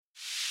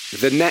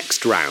The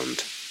Next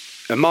Round,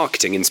 a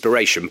marketing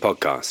inspiration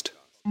podcast.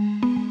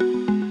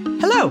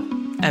 Hello,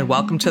 and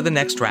welcome to The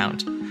Next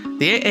Round,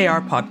 the AAR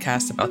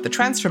podcast about the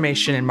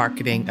transformation in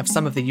marketing of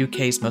some of the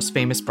UK's most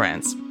famous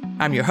brands.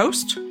 I'm your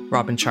host,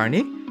 Robin Charney,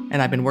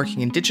 and I've been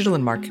working in digital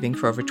and marketing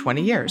for over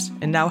 20 years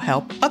and now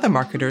help other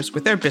marketers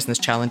with their business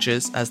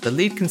challenges as the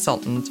lead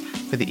consultant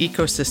for the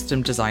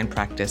ecosystem design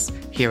practice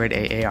here at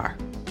AAR.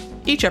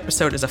 Each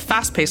episode is a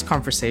fast-paced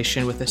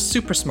conversation with a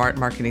super smart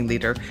marketing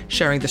leader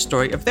sharing the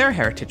story of their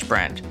heritage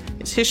brand,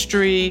 its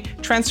history,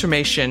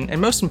 transformation,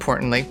 and most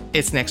importantly,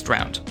 its next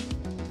round.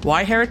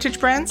 Why heritage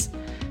brands?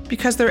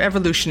 Because their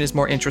evolution is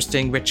more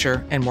interesting,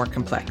 richer, and more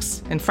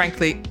complex. And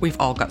frankly, we've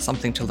all got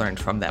something to learn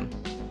from them.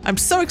 I'm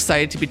so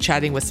excited to be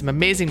chatting with some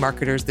amazing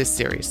marketers this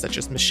series, such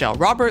as Michelle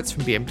Roberts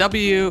from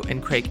BMW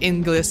and Craig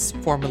Inglis,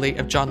 formerly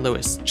of John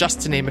Lewis, just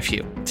to name a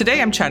few.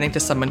 Today, I'm chatting to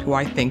someone who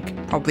I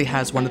think probably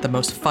has one of the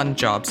most fun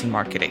jobs in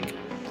marketing.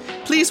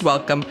 Please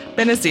welcome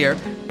Benazir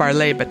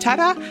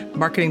Barley-Batata,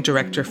 Marketing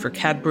Director for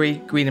Cadbury,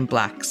 Green and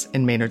Blacks,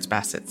 and Maynards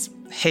Bassett's.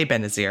 Hey,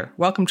 Benazir,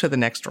 welcome to The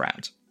Next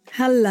Round.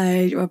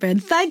 Hello,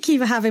 Robin. Thank you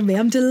for having me.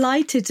 I'm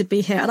delighted to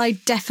be here. And I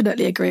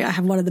definitely agree. I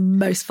have one of the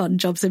most fun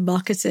jobs in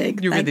marketing.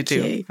 You really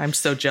do. I'm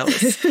so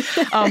jealous.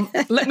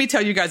 Let me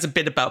tell you guys a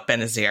bit about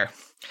Benazir.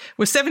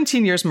 With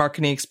 17 years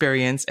marketing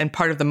experience and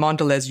part of the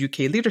Mondelez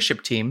UK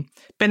leadership team,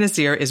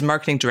 Benazir is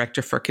marketing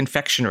director for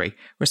confectionery,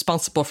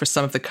 responsible for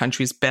some of the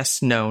country's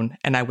best known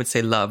and I would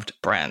say loved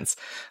brands.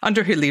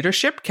 Under her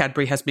leadership,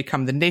 Cadbury has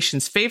become the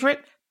nation's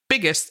favorite,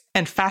 biggest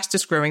and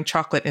fastest growing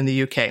chocolate in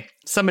the UK.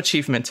 Some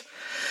achievement.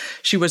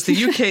 She was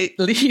the UK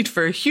lead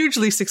for a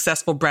hugely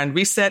successful brand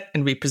reset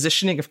and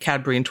repositioning of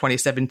Cadbury in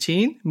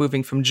 2017,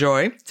 moving from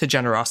joy to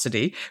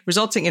generosity,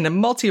 resulting in a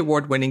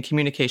multi-award winning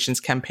communications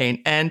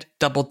campaign and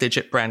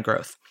double-digit brand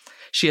growth.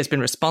 She has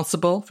been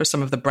responsible for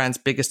some of the brand's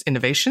biggest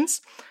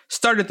innovations,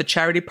 started the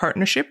charity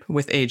partnership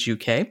with Age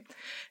UK,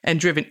 and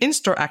driven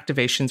in-store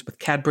activations with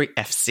Cadbury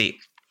FC.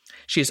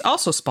 She is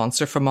also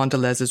sponsor for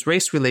Mondelez's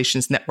Race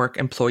Relations Network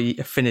Employee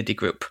Affinity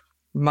Group.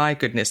 My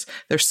goodness,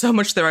 there's so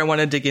much there I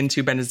want to dig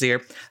into,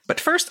 Benazir. But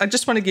first, I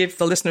just want to give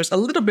the listeners a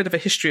little bit of a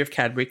history of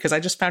Cadbury because I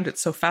just found it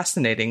so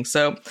fascinating.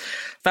 So,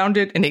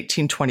 founded in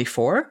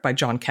 1824 by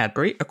John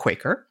Cadbury, a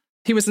Quaker,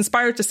 he was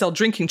inspired to sell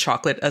drinking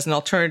chocolate as an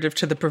alternative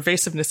to the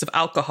pervasiveness of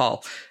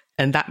alcohol.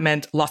 And that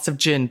meant lots of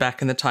gin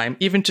back in the time,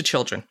 even to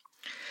children.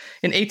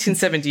 In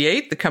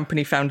 1878, the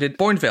company founded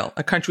Bourneville,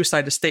 a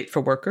countryside estate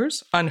for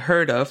workers,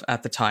 unheard of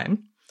at the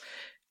time.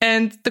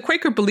 And the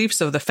Quaker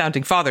beliefs of the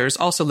founding fathers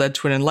also led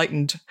to an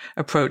enlightened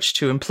approach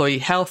to employee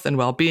health and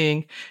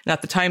well-being. And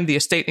at the time, the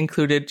estate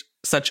included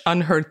such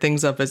unheard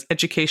things of as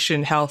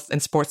education, health,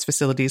 and sports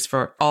facilities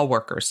for all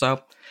workers.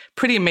 So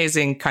pretty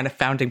amazing kind of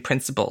founding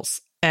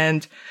principles.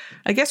 And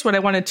I guess what I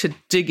wanted to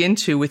dig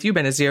into with you,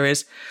 Benazir,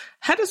 is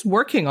how does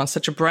working on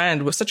such a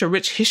brand with such a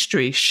rich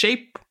history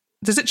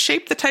does it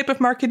shape the type of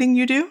marketing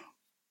you do?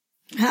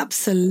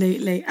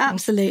 Absolutely.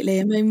 Absolutely.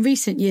 I mean, in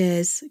recent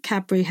years,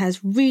 Cadbury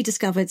has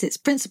rediscovered its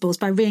principles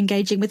by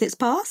re-engaging with its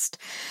past.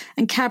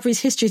 And Cadbury's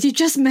history, as you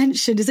just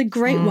mentioned, is a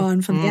great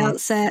one from the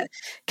outset.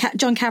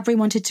 John Cadbury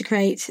wanted to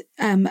create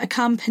a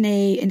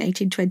company in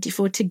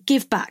 1824 to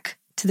give back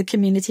to the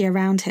community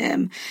around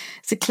him.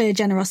 It's a clear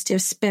generosity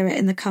of spirit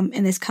in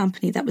this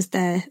company that was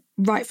there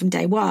right from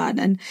day one.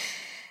 And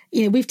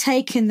you know, we've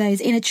taken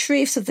those inner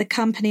truths of the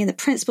company and the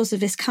principles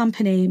of this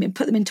company and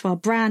put them into our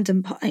brand.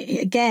 And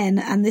again,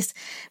 and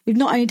we've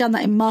not only done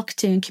that in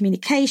marketing and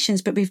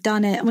communications, but we've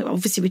done it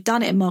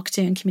in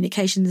marketing and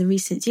communications in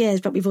recent years,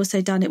 but we've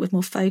also done it with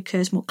more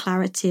focus, more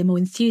clarity and more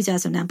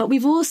enthusiasm now. But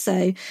we've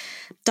also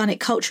done it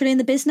culturally in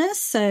the business.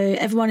 So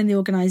everyone in the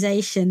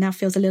organization now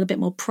feels a little bit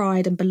more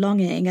pride and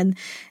belonging. And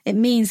it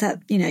means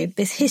that, you know,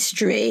 this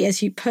history,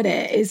 as you put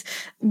it, is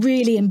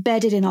really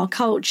embedded in our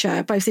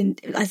culture, both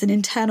as an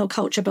internal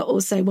culture, but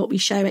also what we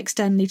show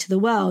externally to the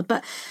world.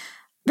 But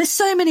there's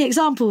so many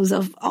examples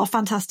of our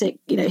fantastic,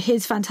 you know,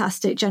 his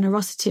fantastic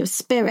generosity of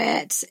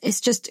spirit. It's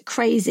just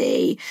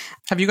crazy.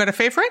 Have you got a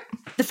favorite?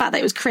 The fact that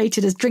it was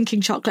created as drinking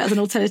chocolate as an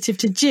alternative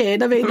to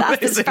gin. I mean,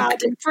 that's the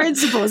founding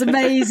principle. It's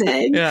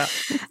amazing. Yeah.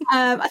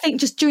 I think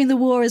just during the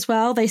war as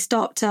well, they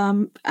stopped,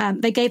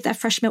 they gave their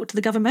fresh milk to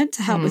the government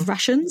to help with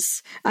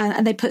rations.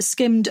 And they put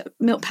skimmed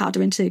milk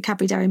powder into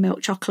Cadbury Dairy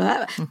Milk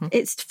chocolate.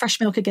 It's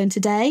fresh milk again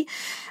today.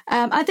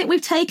 I think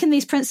we've taken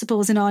these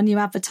principles in our new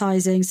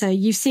advertising. So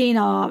you've seen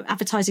our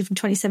advertising from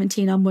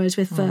 2017 onwards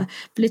with the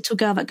little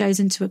girl that goes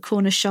into a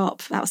corner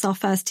shop. That was our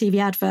first TV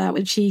advert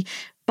when she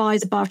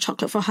buys a bar of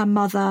chocolate for her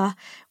mother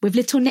with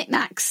little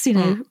knickknacks, you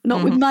know,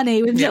 not with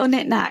money, with little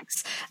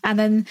knickknacks. And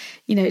then,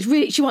 you know, it's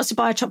really, she wants to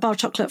buy a bar of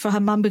chocolate for her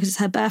mum because it's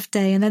her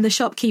birthday. And then the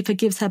shopkeeper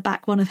gives her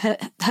back one of her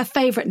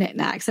favourite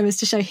knickknacks. So it's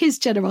to show his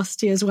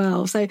generosity as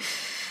well. So,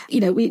 you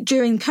know,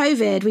 during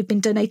COVID, we've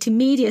been donating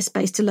media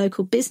space to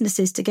local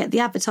businesses to get the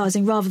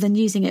advertising rather than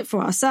using it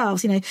for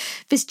ourselves. You know,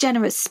 this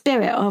generous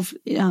spirit of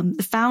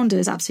the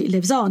founders absolutely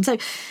lives on. So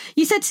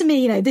you said to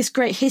me, you know, this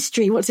great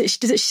history, does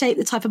it shape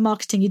the type of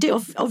marketing you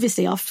do?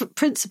 Obviously, our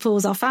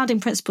principles, our founding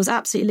principles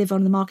absolutely absolutely live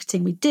on the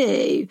marketing we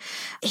do.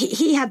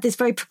 He had this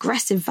very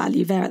progressive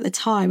value there at the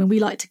time, and we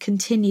like to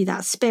continue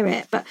that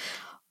spirit. But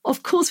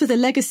of course, with a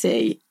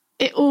legacy,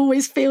 it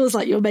always feels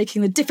like you're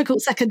making the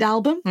difficult second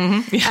album.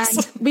 Mm-hmm.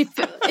 Yes. And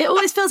it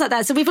always feels like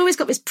that. So we've always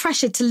got this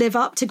pressure to live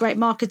up to great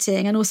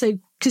marketing and also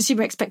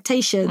consumer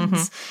expectations.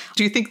 Mm-hmm.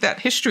 Do you think that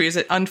history is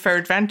an unfair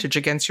advantage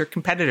against your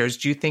competitors?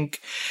 Do you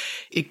think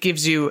it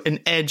gives you an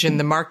edge in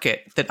the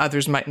market that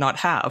others might not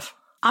have?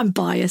 I'm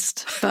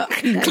biased, but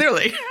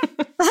Clearly.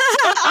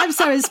 I'm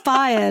so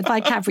inspired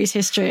by Cadbury's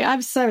history.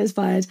 I'm so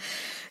inspired.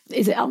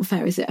 Is it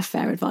unfair? Is it a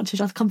fair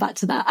advantage? I'll come back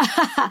to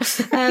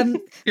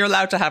that. You're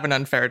allowed to have an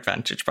unfair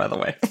advantage, by the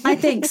way. I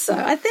think so.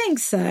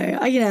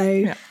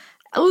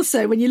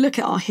 Also, when you look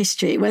at our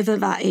history, whether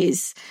that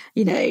is,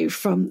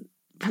 from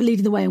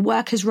leading the way in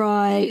workers'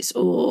 rights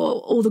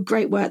or all the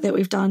great work that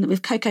we've done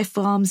with cocoa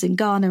farms in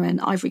Ghana and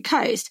Ivory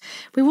Coast,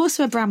 we're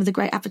also a brand with a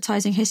great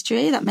advertising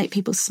history that make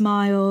people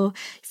smile,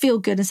 feel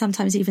good, and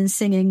sometimes even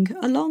singing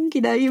along.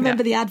 You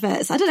remember the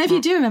adverts. I don't know if you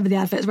do remember the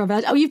adverts,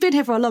 Robert. Oh, you've been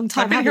here for a long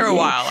time. I've been here a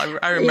while.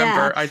 I remember.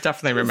 Yeah. I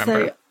definitely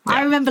remember. So,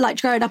 I remember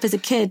growing up as a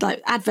kid,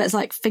 adverts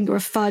like Finger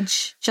of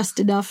Fudge, Just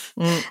Enough,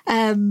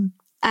 and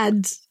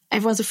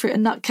Everyone's a Fruit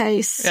and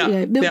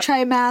Nutcase, Milk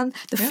Tray Man,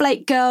 the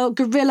Flake Girl,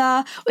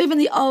 Gorilla, or even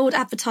the old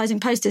advertising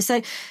posters.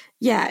 So,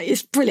 yeah,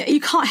 it's brilliant.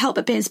 You can't help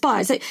but be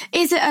inspired. So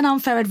is it an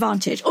unfair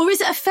advantage or is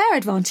it a fair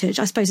advantage,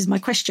 I suppose is my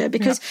question,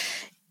 because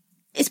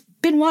it's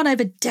been won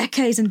over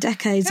decades and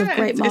decades of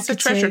great marketing. It's a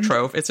treasure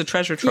trove.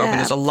 And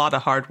there's a lot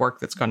of hard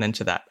work that's gone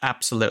into that.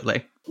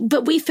 Absolutely.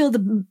 But we feel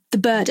the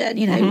burden,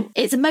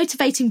 It's a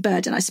motivating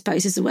burden, I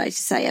suppose, is the way to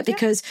say it,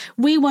 because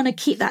we want to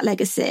keep that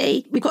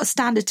legacy. We've got a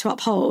standard to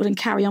uphold and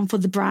carry on for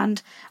the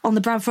brand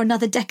for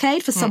another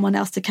decade for someone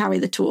else to carry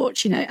the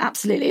torch.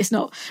 Absolutely. It's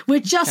not, we're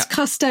just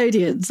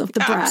custodians of the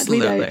brand.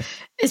 Absolutely.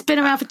 It's been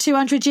around for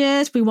 200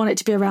 years. We want it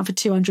to be around for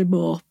 200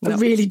 more. I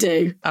really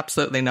do.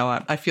 Absolutely. No,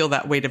 I feel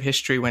that weight of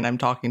history when I'm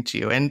talking to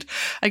you. And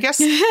I guess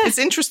it's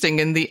interesting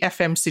in the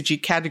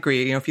FMCG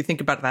category, if you think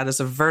about that as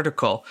a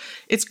vertical,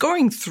 it's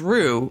going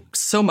through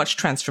so much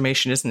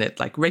transformation, isn't it?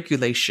 Like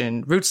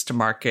regulation, routes to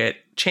market,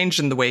 change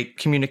in the way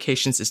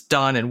communications is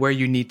done and where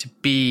you need to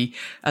be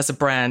as a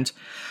brand.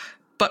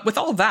 But with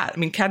all that,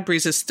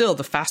 Cadbury's is still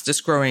the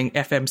fastest growing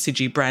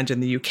FMCG brand in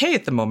the UK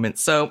at the moment.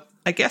 So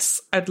I guess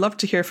I'd love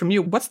to hear from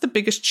you. What's the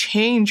biggest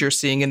change you're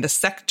seeing in the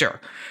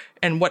sector?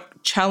 And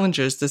what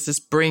challenges does this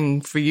bring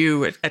for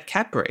you at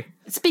Cadbury?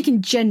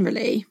 Speaking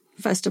generally,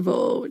 first of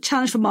all,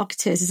 challenge for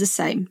marketers is the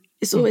same.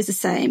 It's always the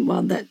same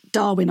one that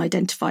Darwin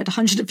identified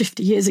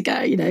 150 years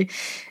ago.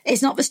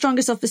 It's not the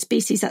strongest of the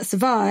species that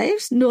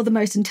survives, nor the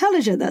most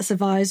intelligent that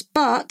survives,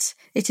 but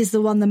it is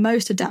the one the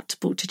most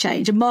adaptable to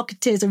change. And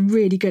marketers are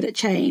really good at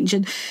change.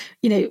 And,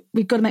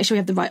 we've got to make sure we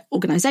have the right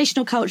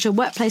organizational culture,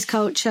 workplace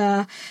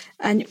culture,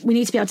 and we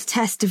need to be able to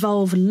test,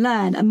 evolve and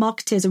learn. And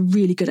marketers are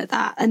really good at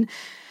that. And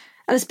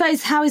I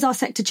suppose, how is our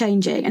sector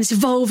changing? And it's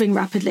evolving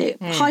rapidly.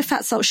 High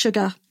fat, salt,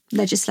 sugar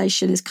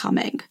legislation is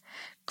coming.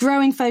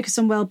 Growing focus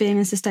on well-being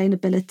and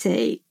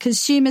sustainability,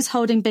 consumers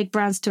holding big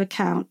brands to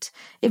account,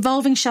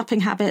 evolving shopping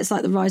habits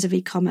like the rise of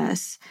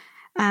e-commerce,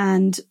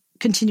 and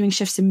continuing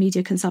shifts in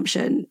media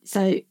consumption.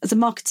 So as a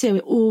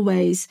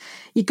marketer,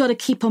 you've got to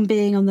keep on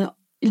being on the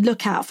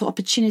lookout for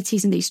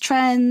opportunities in these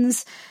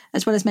trends,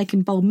 as well as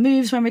making bold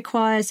moves when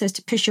required, so as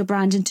to push your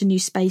brand into new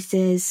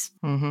spaces.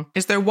 Mm-hmm.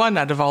 Is there one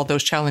out of all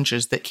those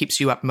challenges that keeps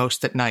you up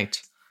most at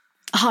night?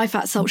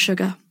 High-fat, salt,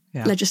 sugar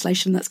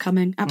legislation that's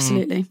coming.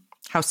 Absolutely.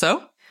 How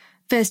so?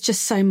 There's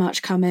just so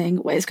much coming.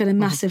 It's going to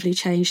massively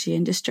change the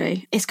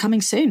industry. It's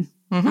coming soon.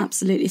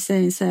 Absolutely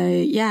soon. So,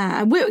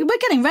 yeah, we're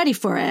getting ready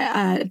for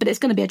it, but it's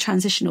going to be a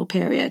transitional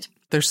period.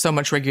 There's so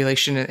much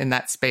regulation in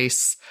that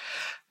space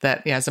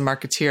that, as a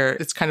marketeer,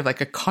 it's kind of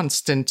like a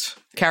constant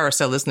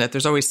carousel, isn't it?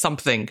 There's always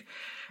something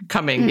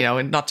coming,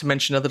 and not to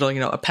mention a little,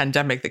 a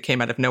pandemic that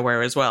came out of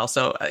nowhere as well.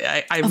 So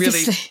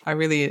I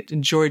really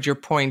enjoyed your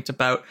point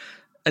about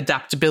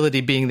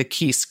adaptability being the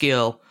key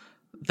skill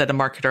that a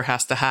marketer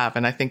has to have.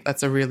 And I think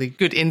that's a really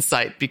good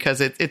insight, because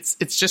it's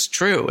just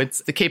true.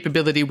 It's the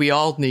capability we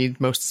all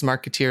need most as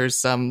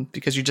marketeers,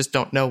 because you just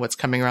don't know what's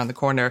coming around the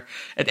corner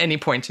at any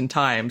point in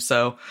time.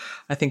 So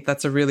I think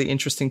that's a really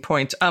interesting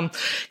point.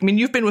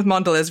 You've been with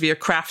Mondelez via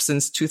Kraft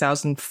since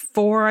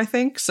 2004, I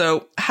think.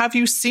 So have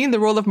you seen the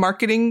role of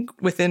marketing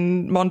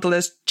within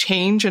Mondelez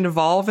change and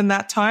evolve in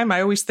that time?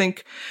 I always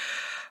think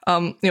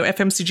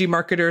FMCG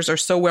marketers are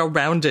so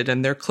well-rounded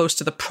and they're close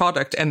to the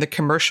product and the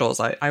commercials.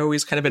 I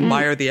always kind of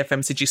admire the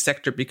FMCG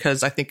sector,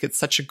 because I think it's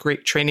such a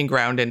great training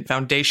ground and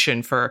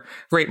foundation for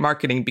great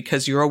marketing,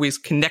 because you're always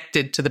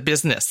connected to the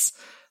business.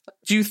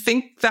 Do you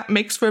think that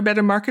makes for a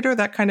better marketer,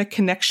 that kind of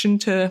connection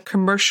to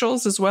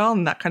commercials as well,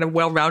 and that kind of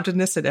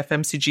well-roundedness at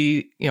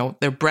FMCG?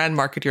 They're brand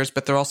marketeers,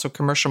 but they're also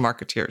commercial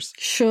marketeers.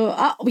 Sure.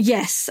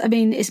 Yes.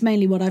 It's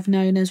mainly what I've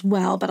known as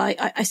well, but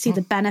I see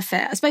the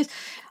benefit. I suppose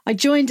I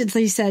joined, as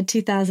you said,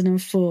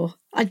 2004.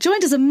 I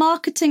joined as a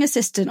marketing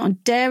assistant on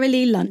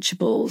Dairylea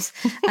Lunchables.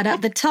 And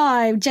at the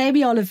time,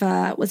 Jamie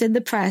Oliver was in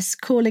the press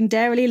calling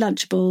Dairylea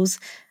Lunchables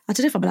I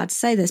don't know if I'm allowed to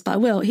say this, but I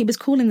will. He was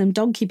calling them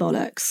donkey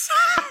bollocks.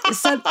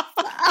 So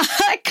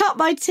I cut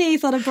my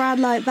teeth on a brand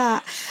like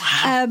that.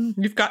 Wow.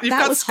 You've got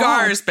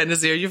scars,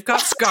 Benazir. You've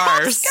got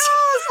scars.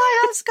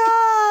 I have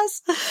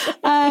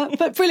scars.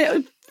 But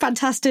brilliant,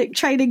 fantastic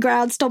training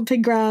ground,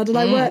 stomping ground. And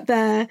I worked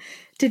there,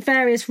 did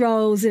various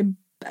roles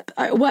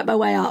I worked my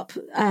way up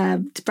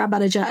to brand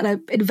manager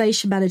and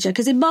innovation manager,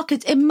 because in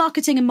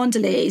marketing and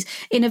Mondelez,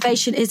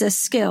 innovation is a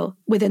skill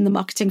within the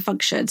marketing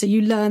function. So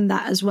you learn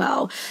that as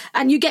well.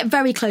 And you get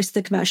very close to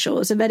the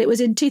commercials. And then it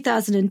was in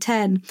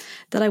 2010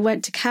 that I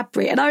went to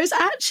Cadbury. And I was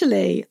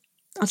actually,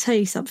 I'll tell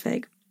you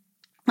something.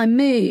 I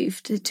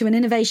moved to an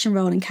innovation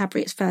role in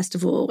Cadbury, first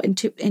of all, in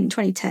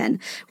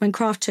 2010, when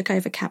Kraft took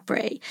over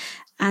Cadbury.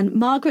 And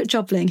Margaret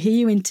Jobling, who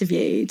you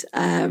interviewed,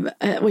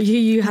 who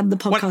you had the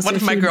podcast. One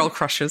of my girl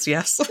crushes,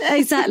 yes.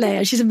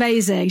 Exactly. She's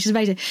amazing.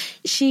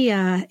 She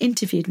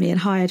interviewed me and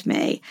hired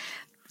me.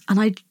 And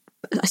I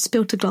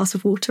spilled a glass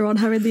of water on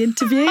her in the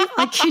interview.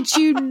 I kid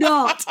you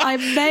not. I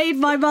made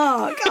my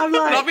mark. I'm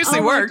like, it obviously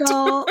worked.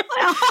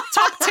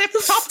 Top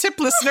tip,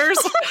 listeners.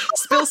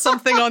 Spill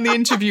something on the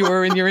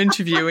interviewer in your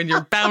interview and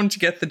you're bound to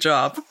get the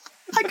job.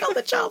 I got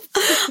the job.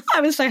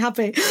 I was so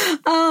happy.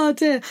 Oh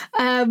dear.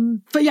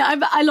 But yeah,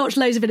 I launched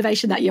loads of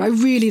innovation that year. I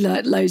really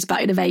learned loads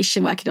about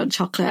innovation working on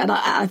chocolate. And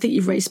I think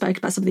you've really spoken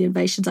about some of the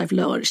innovations I've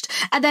launched.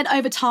 And then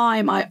over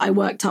time, I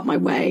worked up my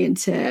way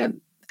into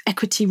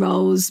equity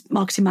roles,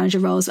 marketing manager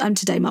roles, and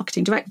today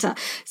marketing director.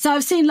 So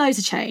I've seen loads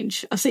of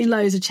change.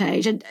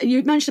 And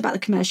you mentioned about the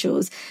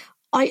commercials.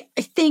 I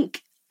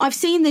think I've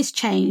seen this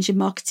change in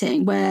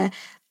marketing where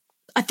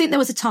I think there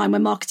was a time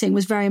when marketing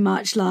was very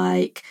much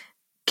like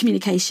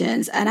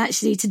communications, and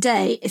actually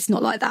today it's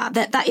not like that.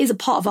 That is a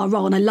part of our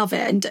role, and I love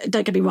it. And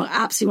don't get me wrong,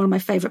 absolutely one of my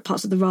favourite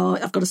parts of the role.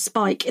 I've got a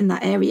spike in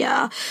that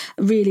area,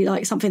 really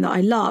like something that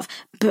I love.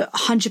 But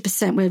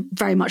 100% we're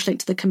very much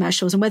linked to the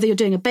commercials. And whether you're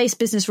doing a base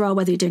business role,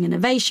 whether you're doing an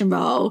innovation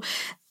role,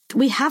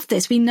 we have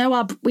this. We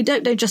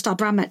don't know just our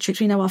brand metrics.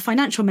 We know our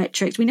financial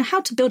metrics. We know how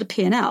to build a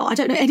P&L. I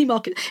don't know any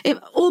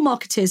all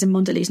marketers in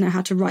Mondelez know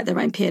how to write their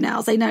own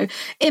P&Ls. They know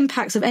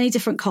impacts of any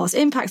different costs,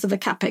 impacts of a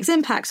capex,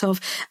 impacts of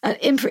an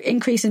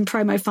increase in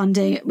promo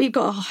funding. We've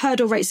got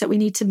hurdle rates that we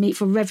need to meet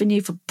for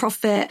revenue, for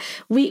profit.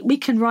 We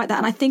can write that.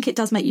 And I think it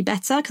does make you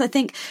better, because I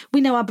think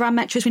we know our brand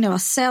metrics. We know our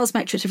sales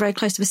metrics. We're very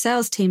close to the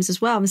sales teams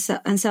as well,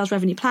 and sales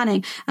revenue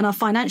planning, and our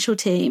financial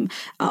team.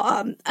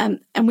 And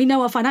we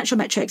know our financial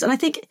metrics. And I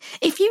think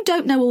if you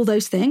don't know all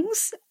those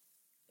things,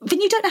 then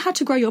you don't know how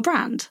to grow your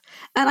brand.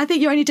 And I think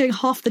you're only doing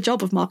half the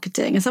job of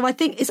marketing. And so I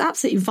think it's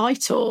absolutely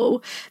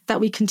vital that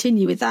we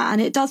continue with that.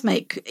 And it does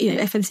make,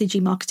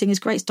 FMCG marketing is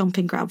a great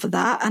stomping ground for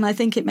that. And I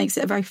think it makes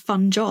it a very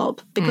fun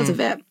job because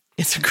of it.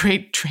 It's a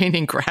great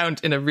training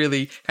ground in a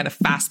really kind of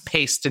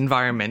fast-paced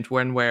environment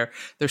where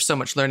there's so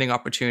much learning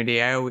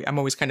opportunity. I'm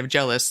always kind of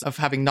jealous of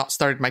having not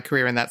started my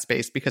career in that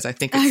space, because I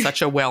think it's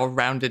such a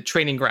well-rounded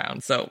training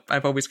ground. So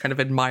I've always kind of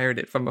admired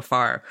it from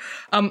afar.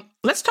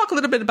 Let's talk a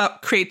little bit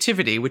about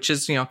creativity, which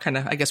is, kind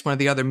of, I guess, one of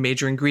the other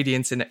major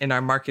ingredients in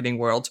our marketing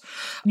world.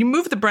 You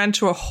move the brand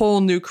to a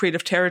whole new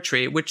creative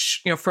territory,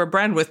 which, for a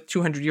brand with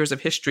 200 years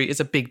of history is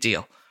a big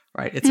deal,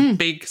 right? It's a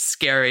big,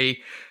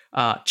 scary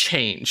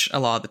change a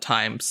lot of the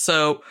time.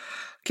 So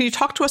can you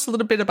talk to us a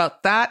little bit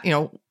about that,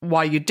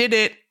 why you did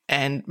it,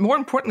 and more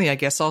importantly, I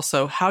guess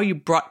also how you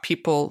brought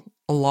people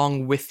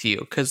along with you?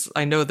 Because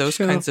I know those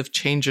kinds of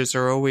changes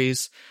are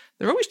always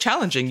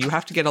challenging. You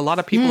have to get a lot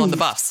of people on the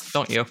bus,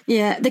 don't you?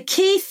 Yeah. The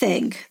key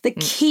thing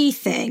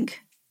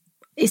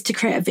is to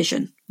create a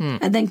vision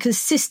and then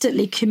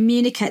consistently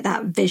communicate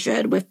that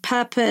vision with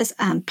purpose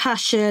and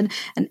passion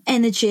and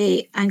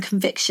energy and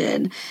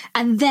conviction.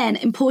 And then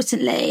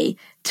importantly,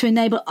 to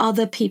enable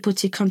other people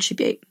to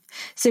contribute.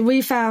 So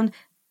we found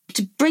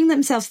to bring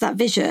themselves to that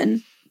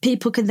vision,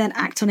 people can then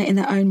act on it in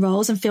their own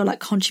roles and feel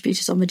like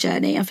contributors on the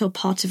journey and feel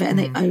part of it, and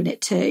they own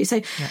it too.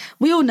 So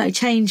we all know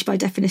change by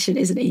definition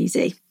isn't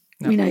easy.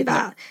 No, we know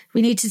that.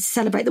 We need to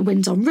celebrate the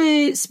wins on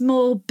route,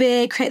 small,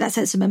 big, create that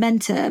sense of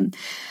momentum.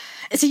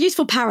 It's a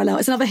useful parallel.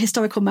 It's another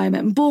historical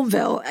moment. In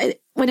Bourneville,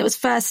 when it was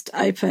first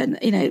open,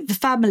 the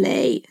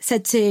family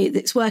said to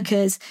its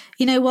workers,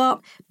 you know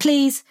what,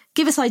 please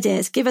give us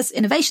ideas, give us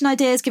innovation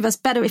ideas, give us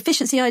better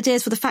efficiency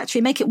ideas for the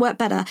factory, make it work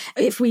better.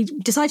 If we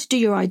decide to do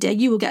your idea,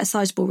 you will get a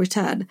sizable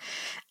return.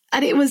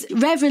 And it was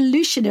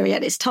revolutionary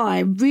at its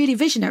time, really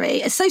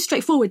visionary. It's so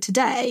straightforward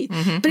today,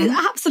 but it's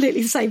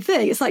absolutely the same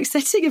thing. It's like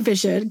setting a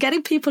vision,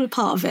 getting people a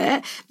part of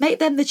it, make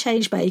them the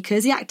change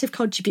makers, the active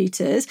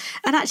contributors.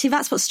 And actually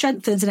that's what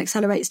strengthens and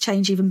accelerates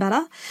change even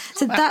better.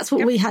 So that's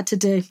what we had to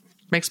do.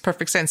 Makes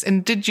perfect sense.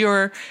 And did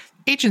your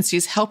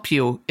agencies help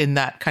you in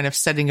that kind of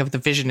setting of the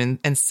vision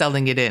and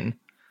selling it in?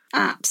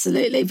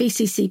 Absolutely.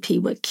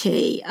 VCCP were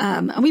key.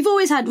 And we've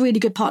always had really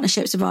good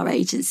partnerships with our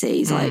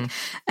agencies,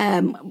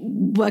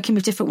 working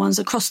with different ones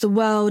across the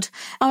world.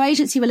 Our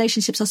agency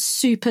relationships are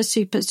super,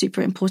 super,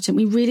 super important.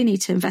 We really need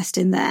to invest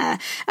in there.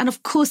 And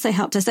of course they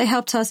helped us. They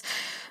helped us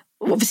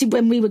obviously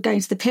when we were going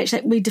to the pitch,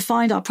 we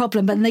defined our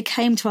problem, but then they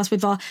came to us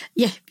with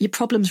your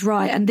problem's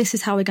right, and this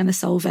is how we're going to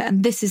solve it,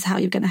 and this is how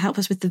you're going to help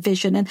us with the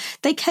vision. And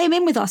they came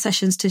in with our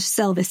sessions to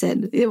sell this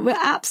in. We're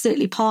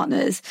absolutely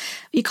partners.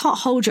 You can't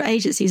hold your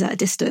agencies at a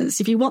distance.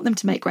 If you want them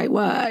to make great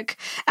work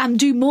and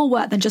do more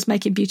work than just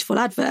making beautiful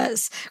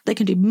adverts, they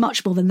can do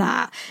much more than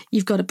that.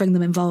 You've got to bring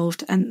them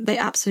involved, and they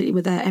absolutely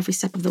were there every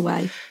step of the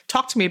way.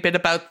 Talk to me a bit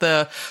about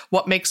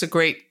what makes a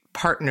great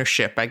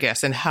partnership, I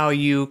guess, and how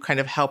you kind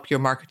of help your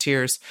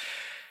marketeers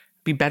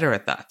be better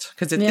at that.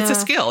 Because it's a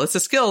skill. It's a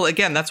skill.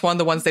 Again, that's one of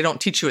the ones they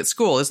don't teach you at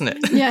school, isn't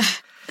it? Yeah.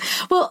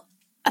 Well,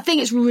 I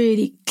think it's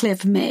really clear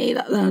for me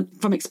that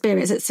from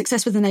experience that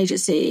success with an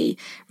agency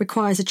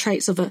requires the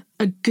traits of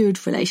a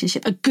good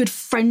relationship, a good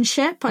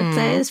friendship, I'd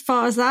say, as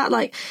far as that,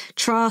 like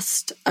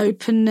trust,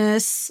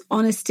 openness,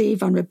 honesty,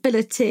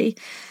 vulnerability.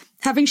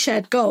 Having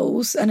shared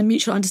goals and a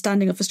mutual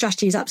understanding of the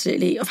strategy is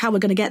absolutely, of how we're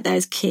going to get there,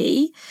 is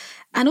key.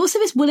 And also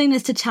this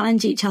willingness to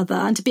challenge each other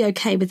and to be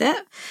okay with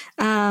it,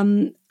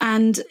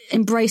 and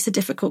embrace the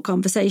difficult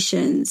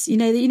conversations. You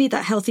need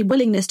that healthy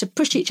willingness to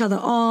push each other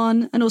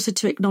on, and also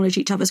to acknowledge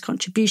each other's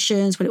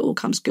contributions when it all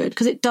comes good,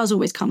 because it does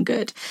always come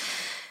good.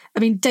 I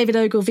mean, David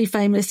Ogilvy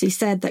famously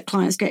said that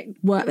clients get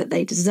work that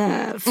they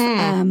deserve.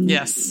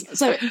 Yes.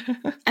 So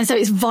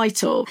it's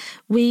vital.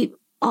 We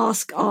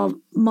ask our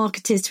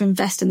marketers to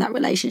invest in that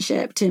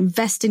relationship, to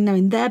invest in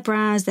knowing their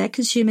brands, their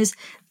consumers,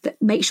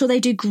 make sure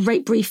they do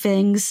great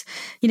briefings.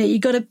 You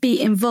got to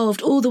be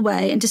involved all the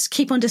way and just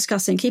keep on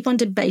discussing, keep on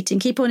debating,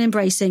 keep on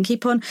embracing,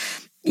 keep on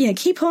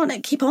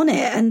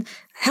it. And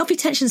healthy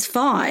tension's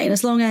fine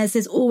as long as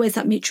there's always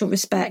that mutual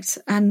respect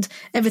and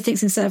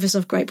everything's in service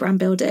of great brand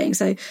building.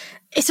 So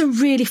it's a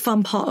really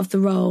fun part of the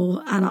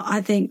role. And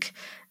I think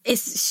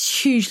it's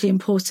hugely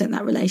important,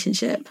 that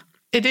relationship.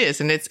 It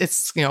is. And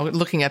it's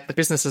looking at the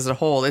business as a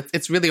whole,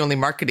 it's really only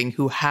marketing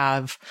who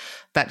have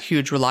that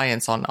huge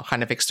reliance on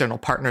kind of external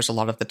partners a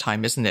lot of the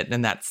time, isn't it?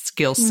 And that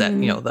skill set,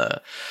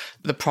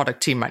 the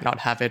product team might not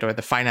have it, or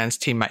the finance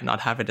team might not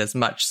have it as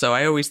much. So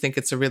I always think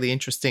it's a really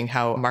interesting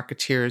how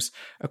marketeers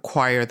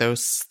acquire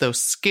those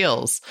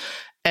skills.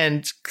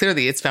 And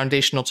clearly it's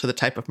foundational to the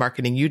type of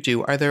marketing you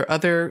do. Are there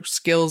other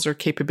skills or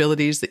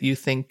capabilities that you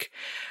think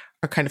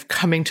are kind of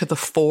coming to the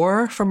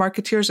fore for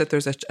marketeers, that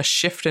there's a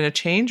shift and a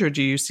change, or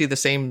do you see the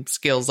same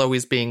skills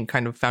always being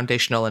kind of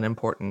foundational and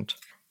important?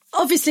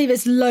 Obviously,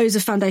 there's loads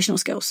of foundational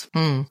skills.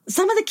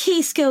 Some of the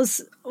key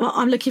skills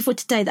I'm looking for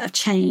today that have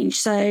changed.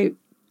 So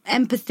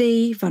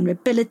empathy,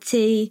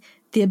 vulnerability,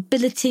 the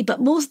ability,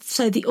 but more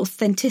so the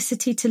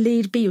authenticity to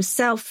lead, be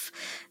yourself,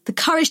 the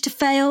courage to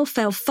fail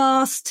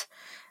fast,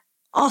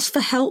 ask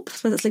for help,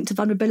 whether it's linked to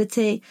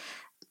vulnerability.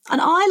 And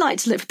I like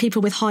to look for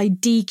people with high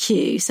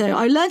DQ. So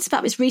I learned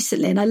about this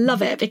recently and I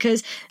love it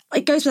because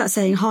it goes without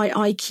saying high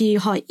IQ,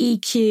 high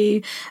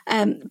EQ.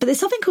 But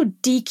there's something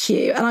called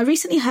DQ, and I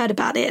recently heard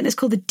about it, and it's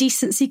called the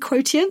decency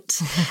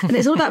quotient. And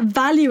it's all about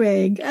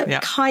valuing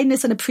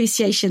kindness and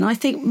appreciation. I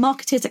think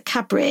marketers at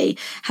Cadbury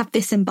have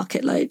this in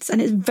bucket loads,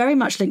 and it's very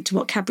much linked to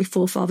what Cadbury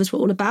forefathers were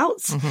all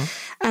about.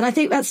 And I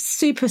think that's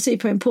super,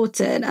 super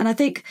important. And I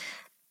think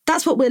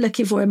that's what we're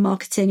looking for in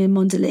marketing in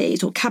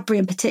Mondelez, or Cadbury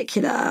in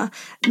particular.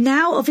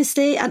 Now,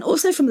 obviously, and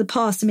also from the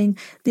past, I mean,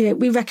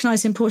 we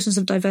recognise the importance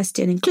of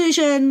diversity and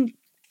inclusion,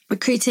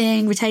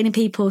 recruiting, retaining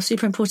people,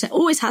 super important.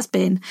 Always has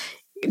been.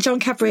 John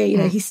Cadbury,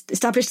 he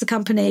established the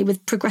company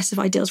with progressive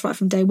ideals right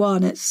from day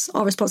one. It's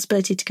our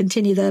responsibility to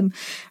continue them,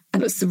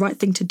 and it's the right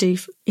thing to do,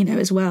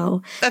 as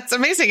well. That's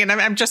amazing. And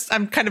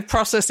I'm kind of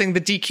processing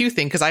the DQ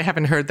thing because I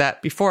haven't heard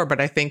that before, but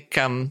I think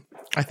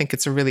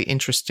it's a really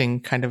interesting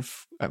kind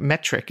of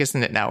metric,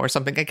 isn't it now, or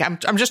something? Like,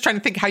 I'm just trying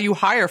to think how you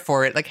hire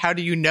for it. Like, how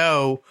do you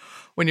know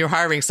when you're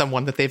hiring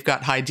someone that they've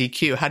got high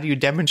DQ? How do you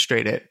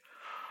demonstrate it?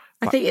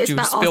 I think it's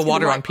about spill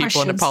water on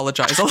people questions. And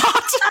apologize a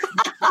lot.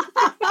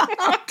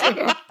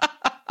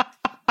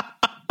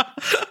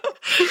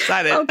 Is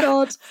that it? Oh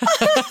God.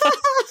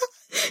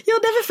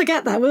 You'll never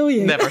forget that, will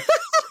you?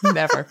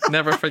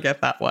 Never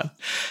forget that one.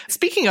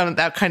 Speaking on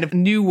that kind of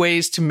new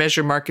ways to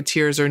measure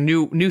marketeers, or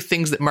new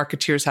things that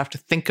marketeers have to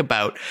think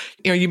about,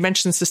 you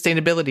mentioned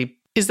sustainability.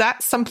 Is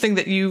that something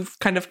that you've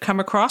kind of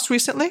come across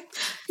recently?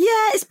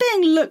 Yeah, it's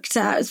being looked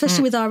at,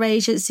 especially with our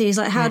agencies.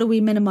 Like, how do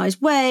we minimize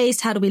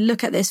waste? How do we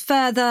look at this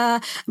further?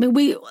 I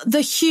mean,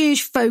 the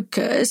huge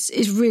focus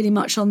is really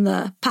much on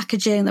the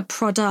packaging, the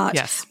product,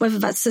 whether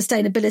that's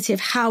sustainability of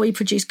how we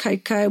produce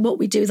cocoa, what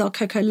we do with our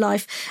Cocoa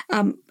Life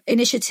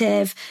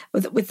initiative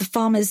with the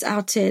farmers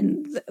out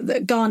in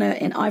Ghana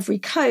in Ivory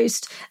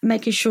Coast,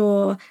 making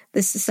sure the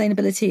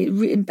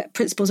sustainability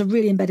principles are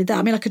really embedded there.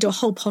 I mean, I could do a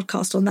whole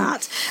podcast on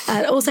that.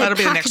 Also,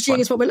 packaging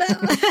is what we're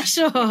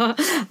sure.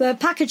 The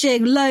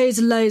packaging, loads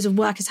and loads of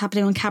work is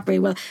happening on Cadbury.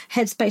 Well,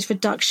 headspace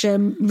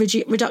reduction,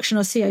 reduction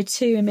of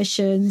CO2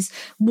 emissions,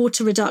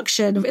 water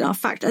reduction in our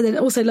factory, and then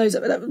also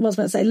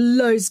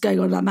loads going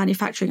on in our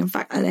manufacturing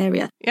and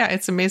area. Yeah,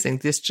 it's amazing.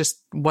 This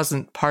just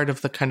wasn't part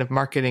of the kind of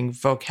marketing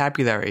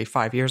vocabulary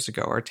 5 years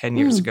ago or 10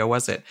 years ago,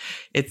 was it?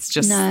 It's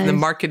just the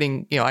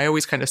marketing, I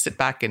always kind of sit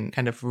back and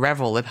kind of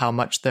revel at how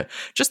much the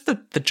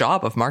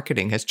job of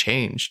marketing has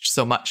changed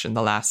so much in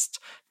the last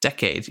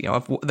decade,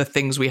 of the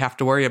things we have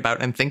to worry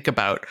about and think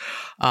about.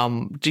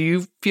 Do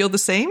you feel the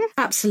same?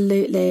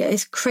 Absolutely.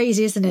 It's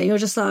crazy, isn't it? You're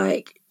just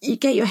like, you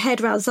get your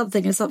head around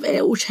something and something,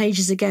 it all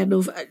changes again,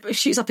 or it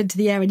shoots up into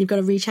the air and you've got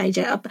to rechange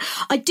it.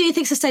 I do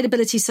think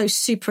sustainability is so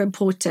super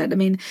important. I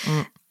mean,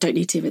 don't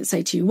need to even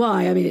say to you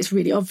why. I mean, it's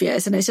really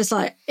obvious. And it's just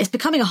like, it's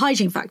becoming a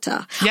hygiene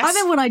factor. Yes. I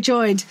remember when I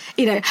joined,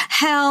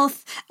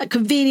 health,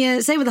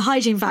 convenience, they were the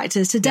hygiene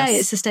factors. Today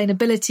it's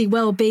sustainability,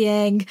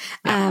 well-being,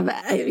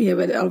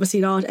 obviously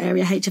in our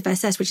area,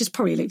 HFSS, which is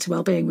probably linked to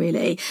well-being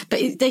really.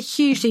 But they're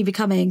hugely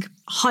becoming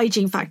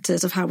hygiene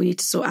factors of how we need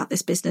to sort out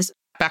this business.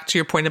 Back to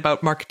your point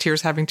about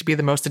marketeers having to be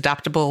the most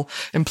adaptable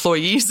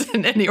employees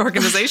in any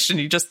organization.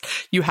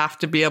 You have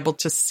to be able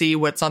to see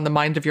what's on the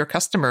mind of your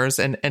customers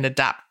and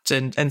adapt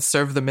and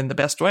serve them in the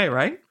best way,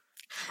 right?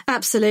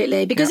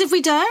 Absolutely. Because if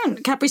we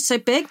don't, Cadbury's so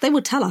big, they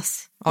will tell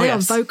us. They are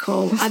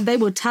vocal and they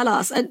will tell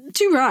us. And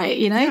too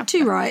right,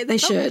 too right. They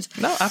should.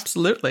 No,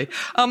 absolutely.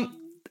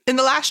 In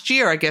the last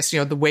year, I guess,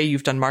 the way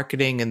you've done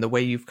marketing and the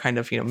way you've kind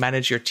of,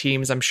 managed your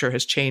teams, I'm sure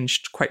has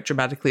changed quite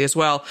dramatically as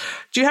well.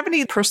 Do you have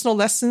any personal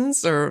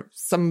lessons or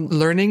some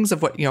learnings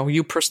of what,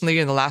 you personally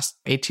in the last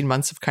 18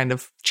 months have kind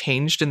of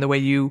changed in the way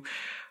you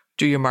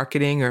do your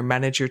marketing or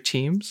manage your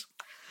teams?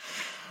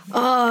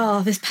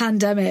 Oh, this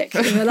pandemic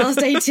in the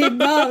last 18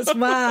 months.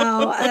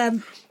 Wow.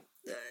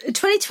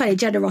 2020,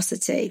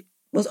 generosity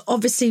was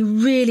obviously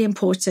really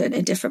important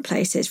in different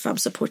places, from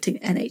supporting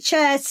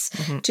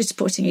NHS to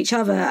supporting each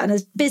other. And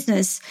as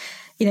business,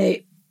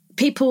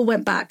 people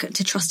went back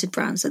to trusted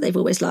brands that they've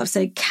always loved.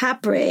 So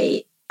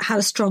Cadbury had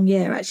a strong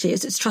year, actually.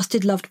 It's a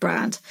trusted, loved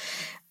brand,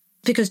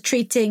 because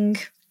treating,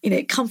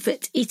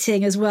 comfort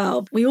eating as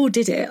well. We all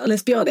did it.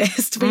 Let's be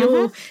honest. We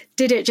all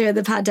did it during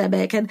the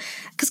pandemic. And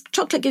because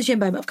chocolate gives you a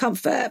moment of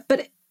comfort,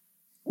 but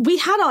we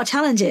had our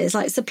challenges,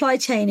 like supply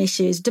chain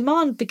issues.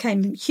 Demand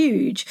became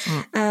huge.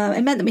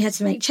 It meant that we had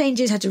to make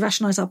changes, had to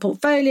rationalise our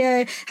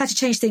portfolio, had to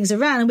change things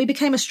around, and we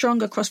became a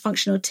stronger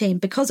cross-functional team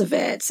because of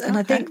it. And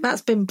I think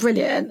that's been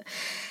brilliant.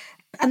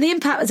 And the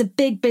impact as a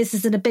big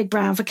business and a big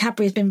brand for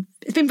Cadbury has been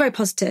very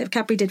positive.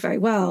 Cadbury did very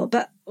well,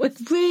 but we're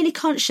really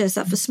conscious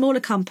that for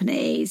smaller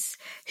companies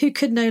who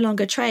could no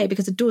longer trade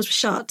because the doors were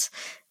shut,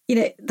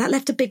 that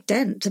left a big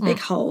dent, a big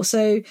hole.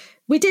 So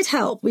we did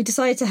help. We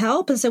decided to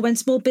help. And so when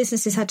small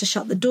businesses had to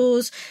shut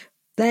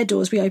their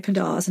doors, we opened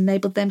ours,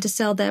 enabled them to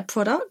sell their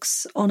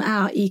products on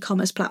our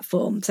e-commerce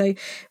platform. So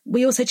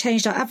we also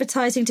changed our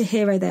advertising to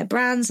hero their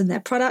brands and their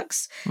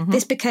products.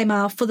 This became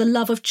our For the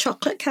Love of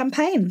Chocolate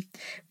campaign,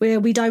 where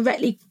we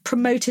directly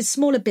promoted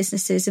smaller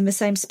businesses in the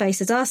same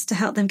space as us to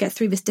help them get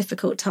through this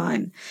difficult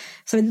time.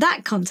 So in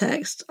that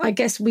context, I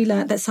guess we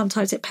learned that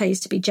sometimes it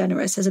pays to be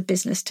generous as a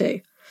business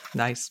too.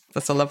 Nice.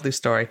 That's a lovely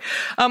story.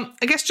 I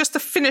guess just to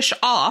finish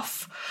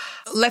off,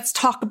 let's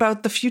talk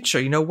about the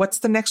future. What's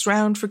the next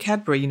round for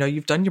Cadbury?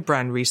 You've done your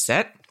brand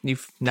reset.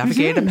 You've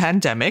navigated a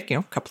pandemic,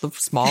 a couple of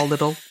small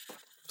little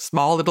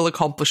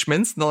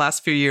accomplishments in the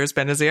last few years,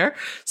 Benazir.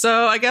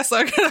 So I guess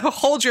I'm going to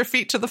hold your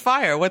feet to the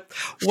fire.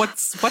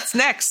 What's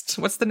next?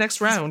 What's the next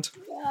round?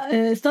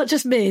 It's not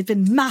just me. It's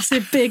been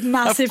massive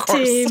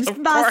teams,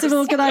 massive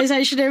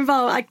organisation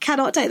involved. I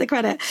cannot take the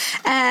credit.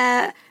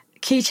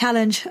 Key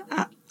challenge,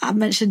 I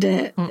mentioned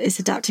it, is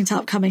adapting to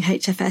upcoming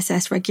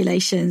HFSS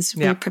regulations.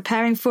 We're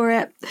preparing for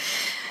it,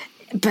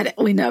 but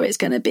we know it's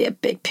going to be a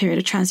big period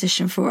of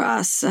transition for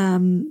us.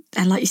 And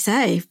like you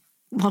say,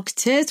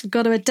 marketeers, we've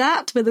got to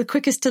adapt. We're the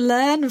quickest to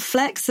learn,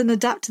 flex and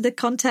adapt to the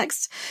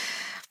context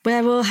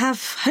where we'll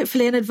have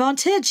hopefully an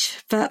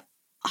advantage. But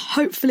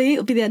hopefully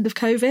it'll be the end of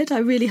COVID. I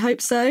really hope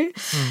so.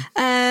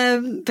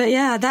 But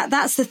yeah,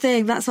 that's the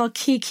thing. That's our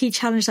key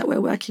challenge that we're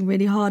working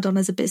really hard on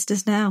as a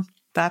business now.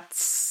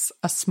 That's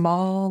a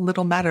small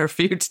little matter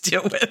for you to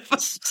deal with.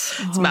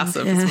 It's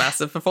massive. Yeah. It's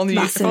massive. If only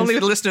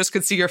the listeners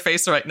could see your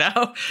face right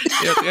now.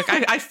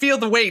 I feel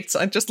the weight.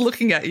 I'm just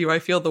looking at you. I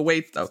feel the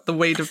weight of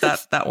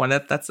that one.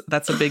 That's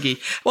a biggie.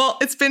 Well,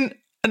 it's been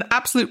an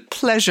absolute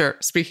pleasure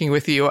speaking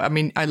with you. I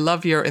mean, I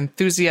love your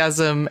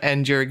enthusiasm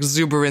and your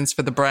exuberance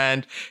for the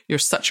brand. You're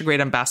such a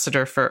great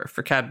ambassador for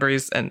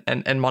Cadbury's and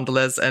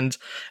Mondelez. And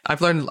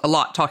I've learned a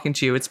lot talking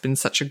to you. It's been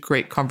such a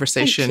great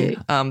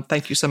conversation.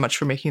 Thank you so much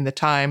for making the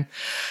time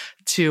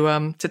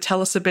to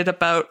tell us a bit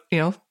about,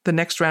 the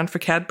next round for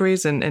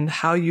Cadbury's and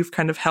how you've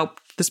kind of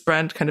helped this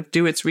brand kind of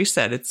do its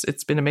reset.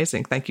 It's been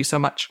amazing. Thank you so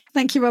much.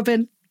 Thank you,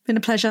 Robin. Been a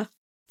pleasure.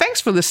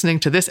 Thanks for listening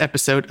to this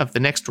episode of The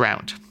Next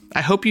Round.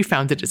 I hope you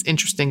found it as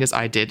interesting as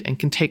I did and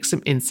can take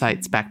some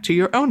insights back to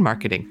your own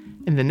marketing.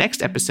 In the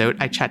next episode,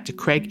 I chat to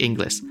Craig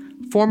Inglis,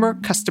 former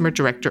customer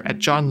director at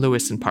John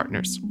Lewis &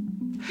 Partners.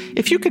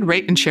 If you could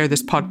rate and share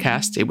this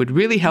podcast, it would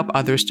really help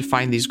others to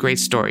find these great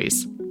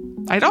stories.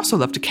 I'd also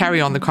love to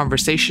carry on the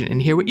conversation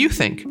and hear what you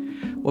think.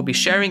 We'll be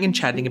sharing and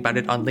chatting about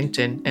it on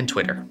LinkedIn and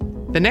Twitter.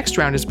 The Next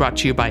Round is brought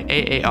to you by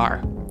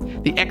AAR,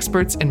 the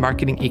experts in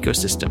marketing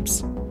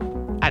ecosystems.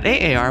 At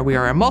At AAR, we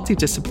are a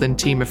multidisciplined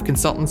team of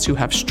consultants who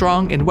have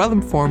strong and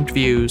well-informed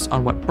views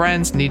on what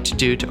brands need to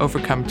do to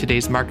overcome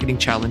today's marketing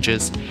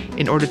challenges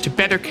in order to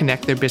better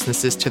connect their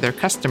businesses to their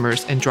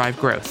customers and drive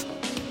growth.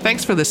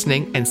 Thanks for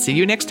listening, and see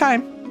you next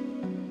time.